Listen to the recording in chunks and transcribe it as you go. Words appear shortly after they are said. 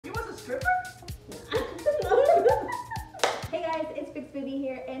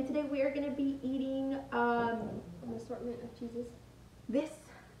assortment of cheeses. This,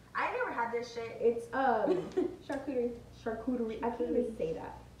 I never had this shit. It's Charcuterie. Charcuterie. I can't even say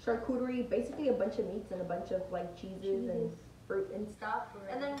that. Charcuterie, basically a bunch of meats and a bunch of like cheeses and fruit and stuff.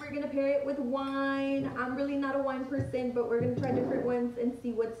 And then we're gonna pair it with wine. I'm really not a wine person, but we're gonna try different ones and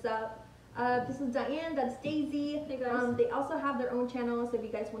see what's up. This is Diane, that's Daisy. Hey guys. They also have their own channel, so if you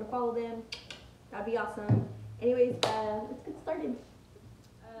guys want to follow them, that'd be awesome. Anyways, let's get started.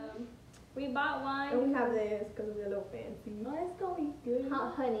 We bought wine. And we have this because we're a little fancy. Oh, it's gonna be good.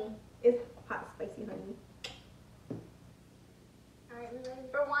 Hot honey. It's hot, spicy honey. Alright, we ready?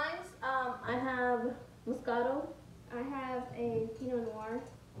 For wines, I have Moscato. I have a Pinot Noir.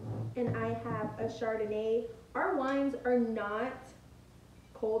 And I have a Chardonnay. Our wines are not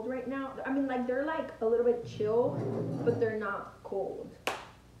cold right now. I mean, like, they're like a little bit chill, but they're not cold. So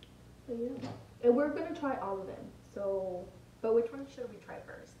yeah. And we're gonna try all of them. So, but which one should we try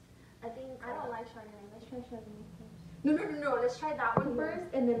first? I think I don't like Chardonnay. Let's try Chardonnay first. No. Let's try that one first,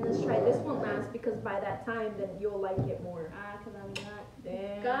 and then let's try this one last, because by that time, then you'll like it more. Cause I'm not.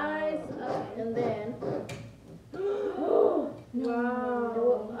 Damn. Guys, and then Wow. it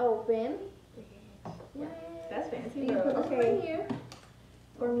will open. Yeah, that's fancy. So you put this Okay. right here.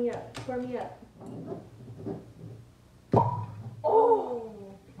 Pour me up. Pour me up. Oh.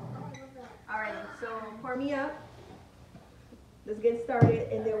 Alright, so pour me up. Let's get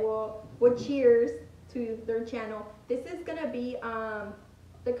started, and then we'll cheers to their channel. This is gonna be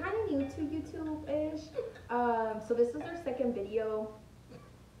they're kind of new to YouTube-ish. So this is their second video.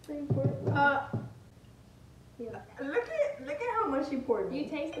 Pretty important. Yeah. Look at how much you poured You me.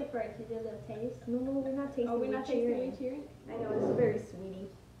 taste it first. You did a little taste. No, we're not tasting. Oh, we're not tasting. cheering. We cheering. I know, it's very sweetie.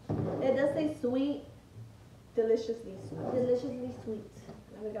 It does say sweet, deliciously sweet. Deliciously sweet.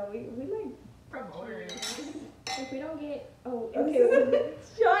 Oh my god, we like promoters. If we don't get, Okay,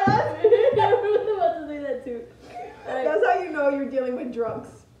 shut up. I was about to say that too. That's how you know you're dealing with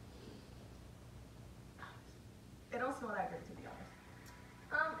drunks. It don't smell that great, to be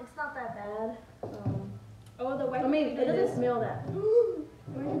honest. It's not that bad. oh, the white. I mean, it doesn't smell that.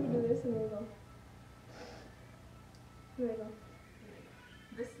 Why did we do this? And there we go. Here we go.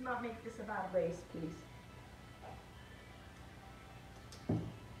 Let's not make this about race, please.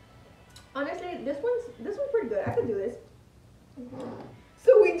 Honestly, this one's pretty good. I could do this.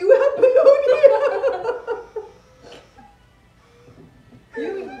 So we do have bologna.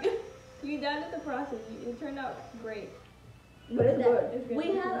 You done with the process. It turned out great. But it's good. It's good.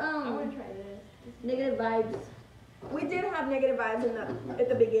 We had I want to try this. negative vibes. We did have negative vibes at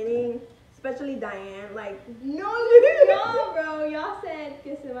the beginning, especially Diane. Like, no, No, bro. Y'all said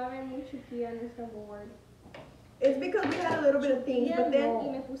que se va a ver mucho que ya no está bored. It's because we had a little bit of things, Yeah, but then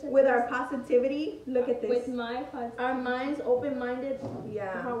no. with our positivity, look at With this. my podcast. Our minds open-minded,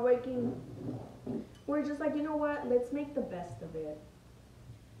 Yeah. hardworking. We're just like, you know what? Let's make the best of it.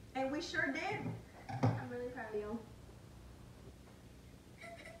 And we sure did. I'm really proud of you.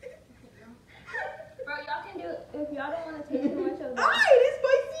 Bro, y'all can do, if y'all don't want to taste too much of the, Ah, it is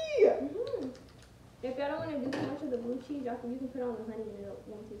spicy. if y'all don't want to do too much of the blue cheese, you can put on the honey and it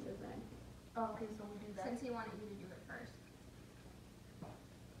won't taste as bad. Oh, okay, so we do that. Since he wanted you to do it first.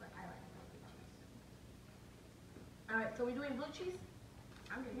 But I like blue cheese. All right, so we're doing blue cheese.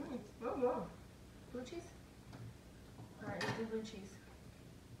 I'm doing blue cheese. Whoa. Blue cheese? All right, let's do blue cheese.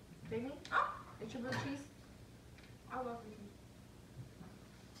 Jamie, it's your blue cheese. I love blue cheese.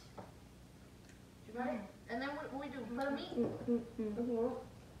 You got it? And then what we do? Put a meat. If you want.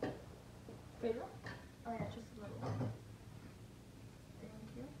 There you go. Oh yeah, just a little. Thank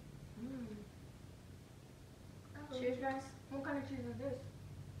you. Cheers, guys. What kind of cheese is this?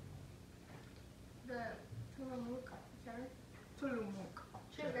 The Tillamook, sorry. Tillamook.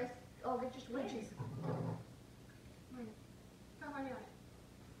 Cheers, guys. Oh, get your Blue blue cheese. cheese. How honey on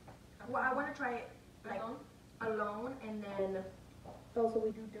it? Well, I want to try it like alone, and then also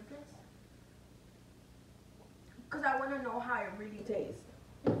we do difference. Cause I want to know how it really tastes.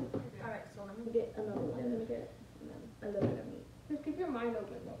 All right, so let me get another one. Let me get it. A little bit of meat. Just keep your mind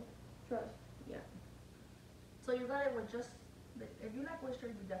open though. Trust. Yeah. So you got it with just. If you like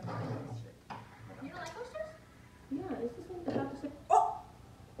oysters, you definitely like this shit. You don't like oysters? Yeah, it's the same thing. Not the same. Oh.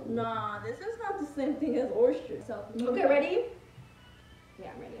 Nah, this is not the same thing as oysters. So, Okay, ready? Yeah,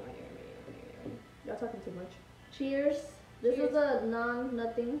 I'm ready. Y'all talking too much. Cheers. This Cheers. is a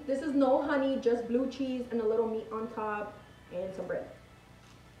nothing. This is no honey, just blue cheese and a little meat on top and some bread.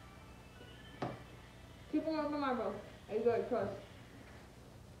 Keep on open my bro. It's good, trust.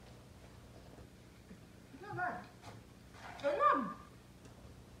 It's not bad. It's not.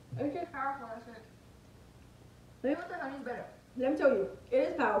 It's just Powerful, that's it. Maybe with the honey's better. Let me tell you, it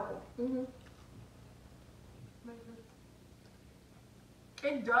is powerful.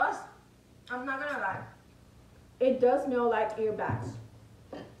 It does. I'm not gonna lie. It does smell like earbacks.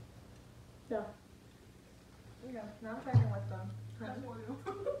 Yeah, now I'm trying with them.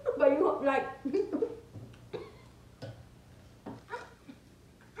 But you like.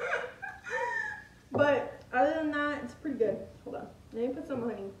 But other than that, it's pretty good. Hold on. Let me put some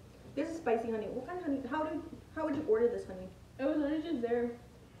honey. This is spicy honey. What kind of honey? How would you order this honey? It was literally just there.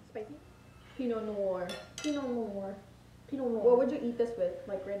 Spicy? Pinot Noir. Pinot Noir. Pinot Noir. What would you eat this with?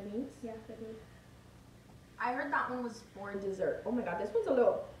 Like red meats? Yeah, that is. I heard that one was Or for dessert? Oh my god, this one's a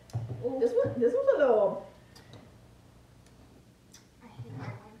little. Oh, This one's a little. I hate that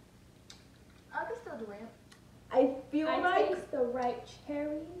one. I can still do it. I feel I like. taste the ripe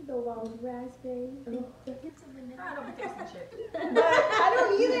cherry, the wild raspberry. It's a vanilla. I don't be tasting shit. But I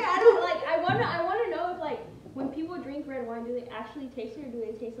don't either. I don't like. I wanna know if like when people drink red wine, do they actually taste it or do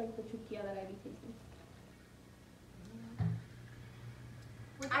they taste like the chukia that I be tasting?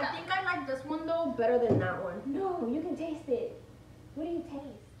 I think I like this one. One though better than that one. No, you can taste it. What do you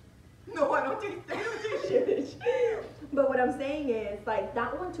taste? No, I don't taste it. But what I'm saying is, like,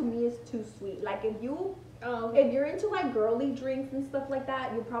 that one to me is too sweet. Like, if Oh, you're into like girly drinks and stuff like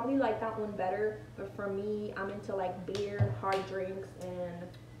that, you probably like that one better. But for me, I'm into like beer, hard drinks, and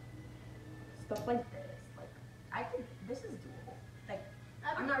stuff like this. Like, I think this is doable. Like,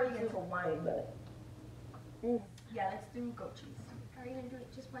 I'm not really into wine, but yeah, let's do goat cheese. Are you gonna do it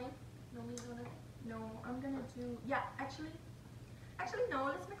just plain? No meat, no nothing? No, I'm gonna do, yeah, actually no,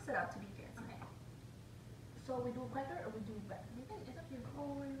 let's mix it up to be fancy. Okay. So we do cracker or we do bread? You can, it's up to you.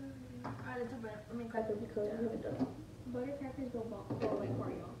 Alright, let's do bread. I mean cracker cracker. because we haven't done Butter crackers go like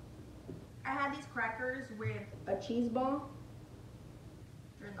party on. I had these crackers with a cheese ball.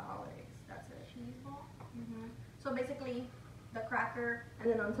 during the holidays. That's it. Cheese ball. So basically, the cracker.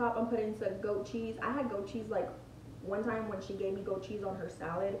 And then on top, I'm putting some goat cheese. I had goat cheese like one time when she gave me goat cheese on her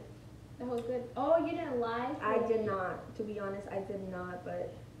salad. That was good. Oh, you didn't lie? I did not. To be honest, I did not.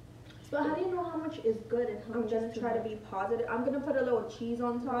 But But how do you know how much is good and how I'm much gonna is too try to much? be positive. I'm gonna put a little cheese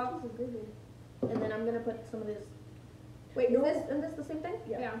on top, Cheese is good. and then I'm gonna put some of this. Wait, No. is this the same thing?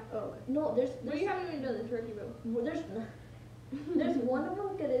 Yeah. Oh, okay. No, but you haven't even done the turkey, bro. Well, there's one of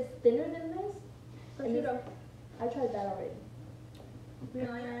them that is thinner than this. And this, Prosciutto. I tried that already.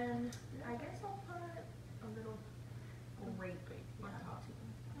 And I guess I'll put a little grape on top.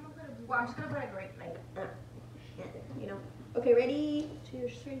 Well, I'm just gonna put a grape like. You know. Okay, ready?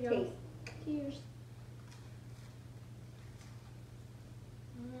 Cheers. Cheers, y'all. Taste. Cheers.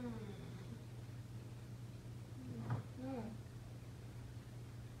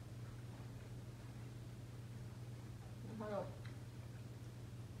 Hello.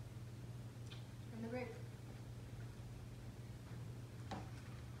 And the grape.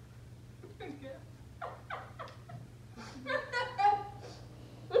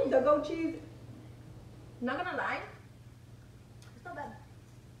 The goat cheese. Not gonna lie, it's not bad.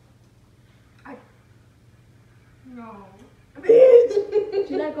 No. Bitch.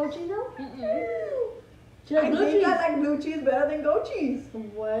 Do you like goat cheese though? Do you I like blue think cheese? I like blue cheese better than goat cheese.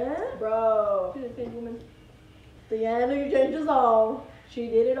 What? Bro. She's a good woman. Diane, you changed us all. She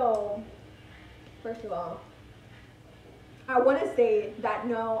did it all. First of all, I want to say that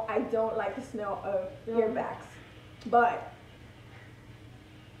no, I don't like the smell of earbacks. But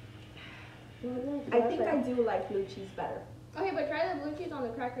I think I do like blue cheese better. Okay, but try the blue cheese on the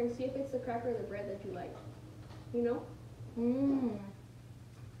cracker and see if it's the cracker or the bread that you like. You know? Mmm.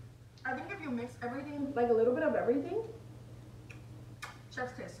 I think if you mix everything, Like a little bit of everything.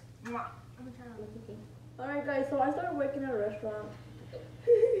 chef's kiss. Mwah. Let me try it. Alright guys, so I started working at a restaurant.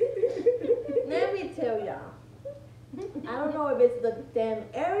 Let me tell y'all. I don't know if it's the damn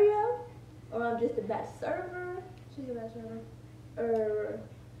area or I'm just a bad server She's the best server. or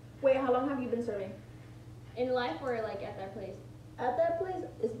Wait, how long have you been serving? In life or like at that place? at that place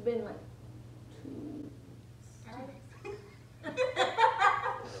it's been like 2.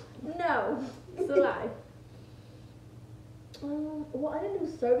 No, it's a lie. Well, I didn't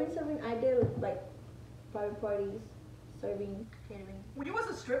do serving. I did like private parties, serving, catering. When you was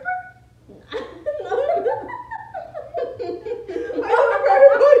a stripper? No.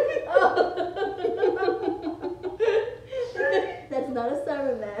 That's not a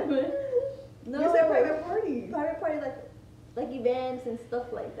server, ma'am. No. You said private parties. Private party, like events and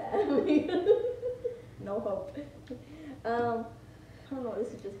stuff like that. No hope. I don't know.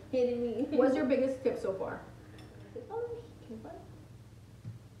 This is just hitting me. What's your biggest tip so far? $6? $25?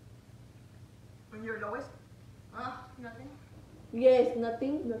 When you're lowest? Nothing. Yes,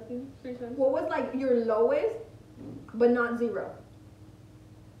 nothing. 3 cents. What was like your lowest, but not zero?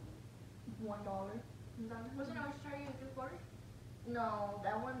 $1. Wasn't I always trying to do $4? No,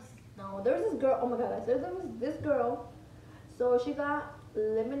 that one's. No, there was this girl. Oh my god, I said there was this girl. So she got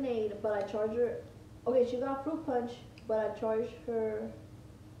lemonade, but I charged her. Okay, she got fruit punch, but I charged her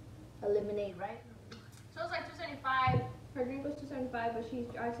a lemonade, right? So it's like $2.75. Her drink was $2.75, but she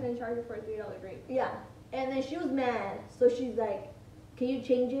accidentally charged her for a $3 drink. Yeah, and then she was mad, so she's like, "Can you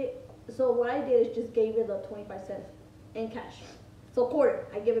change it?" So what I did is just gave her the 25 cents in cash. So quarter,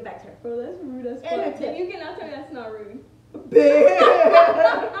 I give it back to her. Bro, that's rude as fuck. And a tip. And you cannot tell me that's not rude. Because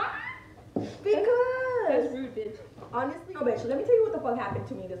That's rude, bitch. Honestly, no, bitch. Let me tell you what the fuck happened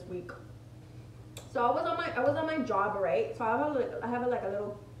to me this week. So I was on my job, right? So I have like a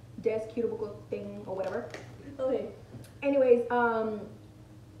little desk cubicle thing or whatever. okay, Anyways,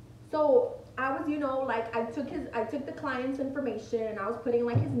 so I was, like I took the client's information and I was putting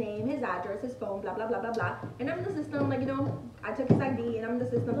like his name, his address, his phone, blah blah blah blah blah. And I'm in the system, like I took his ID and I'm in the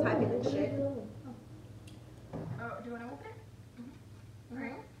system typing and shit. Oh, do you want to open it? Mm-hmm.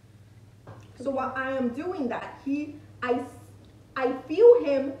 Alright. So while I am doing that, I feel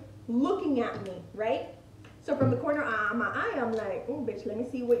him looking at me, right? So from the corner of my eye, I'm like, oh, bitch, let me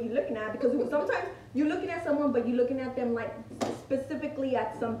see what you're looking at. Because sometimes you're looking at someone, but you're looking at them like specifically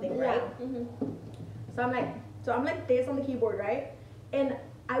at something, right? yeah. Mm-hmm. So I'm like this on the keyboard, right? And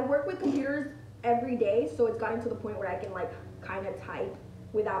I work with computers every day, so it's gotten to the point where I can like kind of type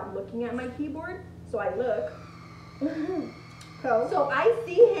without looking at my keyboard. So I look. So I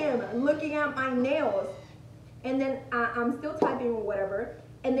see him looking at my nails, and then I'm still typing or whatever,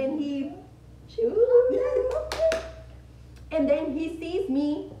 and then and then he sees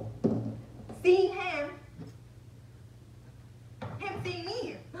me, seeing him seeing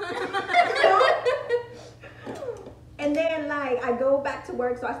me. And then like I go back to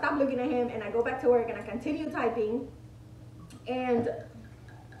work, so I stop looking at him and I go back to work and I continue typing. And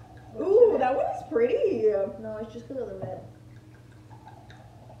ooh, that one is pretty. No, it's just because of the red.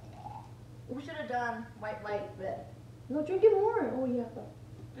 We should have done white, red. No, drink it more. Oh yeah.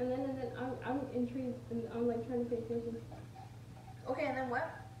 And then I'm intrigued and I'm like trying to pay attention. Okay, and then what?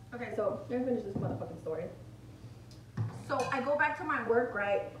 Okay, So let me finish this motherfucking story. So I go back to my work,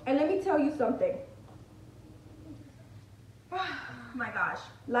 right? And let me tell you something. Oh my gosh.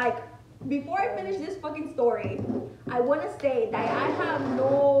 Like, before I finish this fucking story, I want to say that I have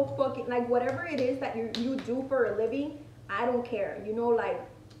no fucking, like, whatever it is that you do for a living, I don't care. Like,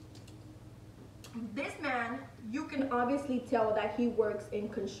 this man, you can obviously tell that he works in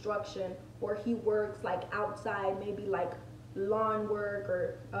construction or he works, like, outside, maybe, like, lawn work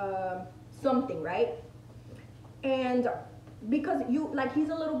or something, right? And because he's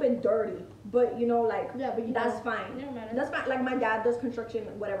a little bit dirty, but like, Yeah, but that's fine. It don't matter. That's fine. Like my dad does construction,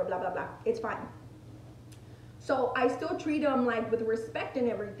 whatever, blah blah blah. It's fine. So I still treat him like with respect and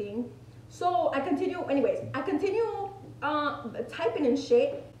everything. So I continue. Anyways, I continue typing and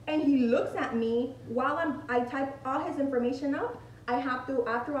shit, and he looks at me while I type all his information up. I have to,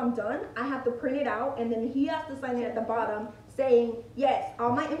 after I'm done, I have to print it out, and then he has to sign it at the bottom saying, yes,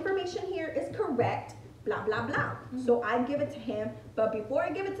 all my information here is correct, blah, blah, blah. Mm-hmm. So I give it to him, but before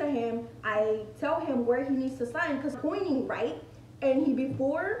I give it to him, I tell him where he needs to sign, because pointing right, and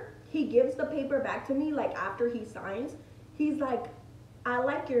before he gives the paper back to me, like after he signs, he's like, I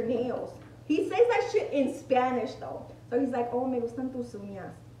like your nails. He says that shit in Spanish though. So he's like, oh, me gustan tus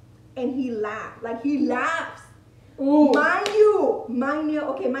uñas. And he laughs, Ooh. Mind you, my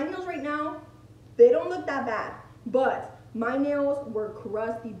nails right now, they don't look that bad, but my nails were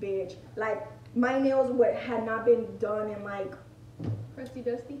crusty, bitch. Like, my nails had not been done in like, Crusty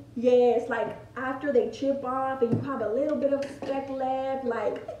dusty? yes, like after they chip off and you have a little bit of speck left,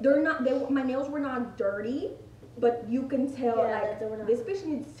 like my nails were not dirty, but you can tell, like, this bitch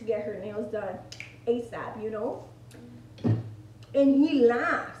needs to get her nails done ASAP, And he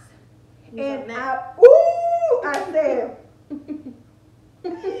laughs. And I said,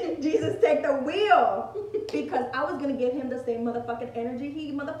 Jesus, take the wheel. Because I was going to give him the same motherfucking energy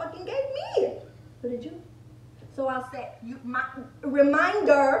he motherfucking gave me. What did you? So I'll say,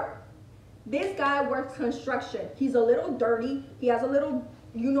 reminder, this guy works construction. He's a little dirty. He has a little,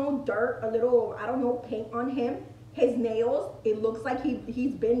 dirt, a little, I don't know, paint on him. His nails, it looks like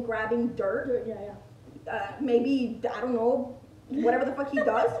he's been grabbing dirt. Yeah. Maybe, I don't know, whatever the fuck he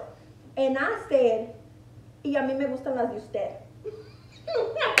does. And I said, y a mí me gustan las de usted.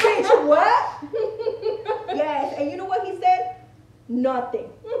 Bitch, what? Yes, and you know what he said? Nothing.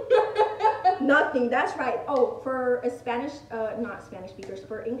 Nothing, that's right. Oh, for not Spanish speakers,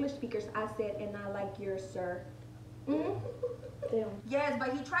 for English speakers, I said, and I like yours, sir. Mm? Damn. Yes,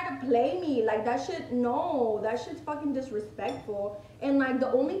 but he tried to play me. Like, that shit's fucking disrespectful. And like,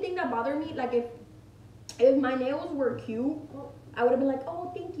 the only thing that bothered me, like, if my nails were cute, I would have been like,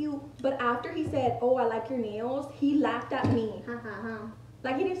 oh, thank you. But after he said, oh, I like your nails, he laughed at me. Ha ha ha.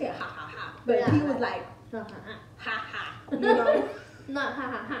 Like, he didn't say ha ha ha, but Yeah. he was like, Ha ha ha. ha ha, you know? Not ha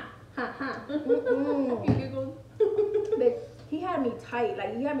ha ha. Ha ha. You giggled. But he had me tight.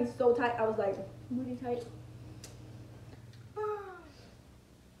 Like, he had me so tight. I was like, Booty tight.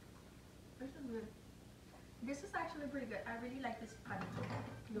 This is good. This is actually pretty good. I really like this pan.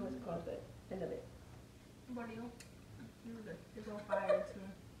 no, it's called good. I love it. Bolillo. This is good. It's on fire too.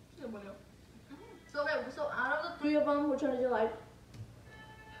 Yeah, bolillo. So okay, so out of the Three of them, which one did you like?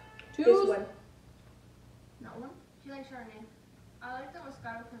 This Choose. one. that one, she likes Chardonnay. I like the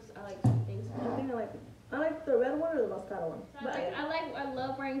Moscato because I like things. I think I like the red one or the Moscato one. But I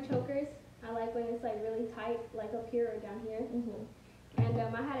love wearing chokers. I like when it's like really tight, like up here or down here. Mm-hmm.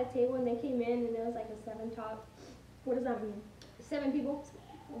 And I had a table and they came in and it was like a 7 top. What does that mean? 7 people.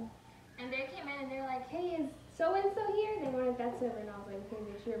 and they came in and they're like, Hey, is so and so here? They wanted that server and I was like, okay,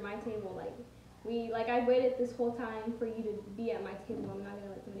 bitch, you're at my table. Like I waited this whole time for you to be at my table. I'm not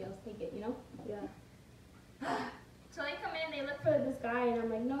gonna let somebody else take it, you know? yeah. so they come in, they look For this guy and I'm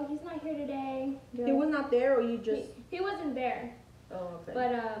like, no, he's not here today. They're He like, was not there, or you just. he wasn't there. Oh, okay.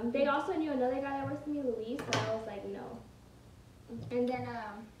 But they also knew another guy that works with me, Luis, but I was like, no. and then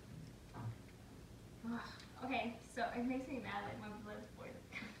okay, so it makes me mad like my blood's boiling.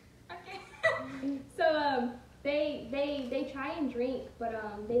 Okay. So they try and drink, but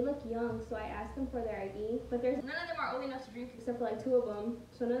they look young, so I asked them for their ID, but there's None of them are old enough to drink. except for like 2 of them,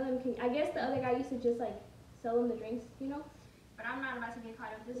 so none of them can. I guess the other guy used to just like sell them the drinks, you know. But I'm not about to get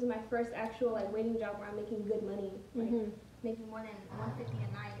caught up. This is my first actual like waiting job where I'm making good money, like Making more than 150 a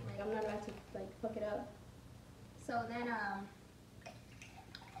night. Like I'm not about to like fuck it up. so then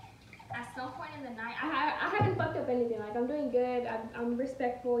at some point in the night, I haven't fucked up anything. Like I'm doing good. I'm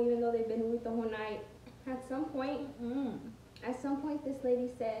respectful, even though they've been rude the whole night. At some point, this lady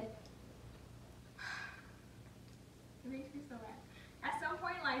said, it makes me so mad. At some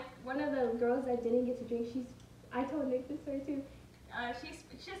point, like one of the girls that didn't get to drink, I told Nick this story too. she's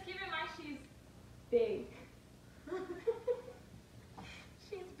just keep in mind she's Big.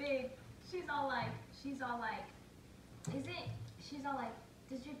 she's big. She's all like, she's all like,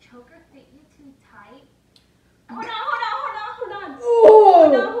 does your choker fit you too tight? Hold on.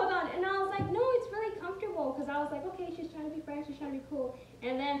 Hold on. And I was like, no, it's really comfortable. Because I was like, okay, she's trying to be friends. She's trying to be cool.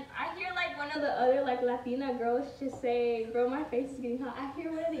 And then I hear like one one of of the other like Latina girls just say, bro, my face is getting hot. I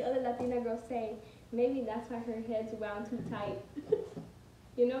hear one of the other Latina girls say, maybe that's why her head's wound too tight.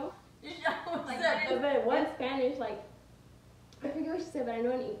 You know? like What? In Spanish, like, I forget what she said, but I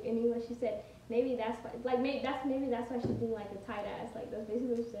know in English she said, maybe that's why, like, maybe that's why she's being like a tight ass. Like, that's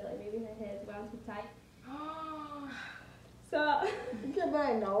basically what she said. Like, maybe her head's wound too tight. So, But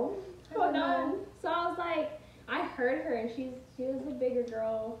I know. hold on. So I was like, I heard her, and she was a bigger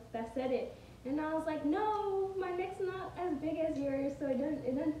girl that said it, and I was like, no, my neck's not as big as yours, so it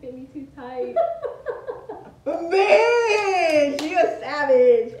doesn't fit me too tight. Bitch, you a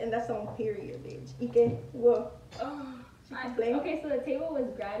savage, and that's on period, bitch. Ike, whoa. She complained. Okay, so the table was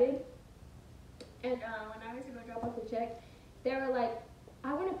graded, and when I went to go drop off the check, they were like,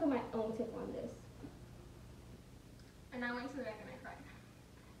 I want to put my own tip on this. and I went to the back and I cried.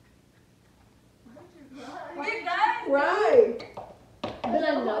 Right. Right.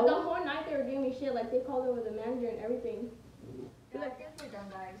 But the whole night they were giving me shit, like they called over the manager and everything. I guess we're done,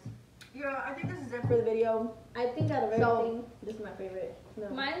 guys. Yeah, I think this is it for the video. I think out of So- everything, this is my favorite. No.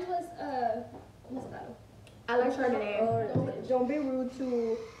 Mine was Moscato. I like Chardonnay. Oh, Don't be rude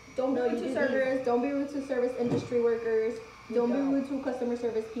to No, you did servers. Don't be rude to service industry workers. Don't be don't. rude to customer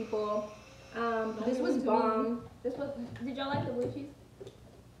service people. This be was rude to bomb. Did y'all like the blue cheese?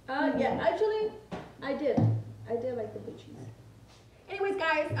 Yeah, actually, I did. I did like the blue cheese. Anyways,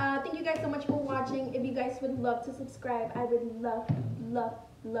 guys, thank you guys so much for watching. If you guys would love to subscribe, I would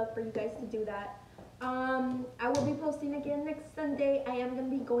love for you guys to do that. I will be posting again next Sunday. I am gonna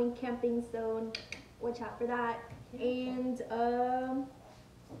be going camping, so watch out for that. And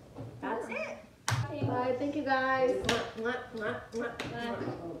that's it. Bye. Thank you guys.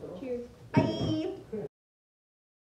 Cheers. Bye.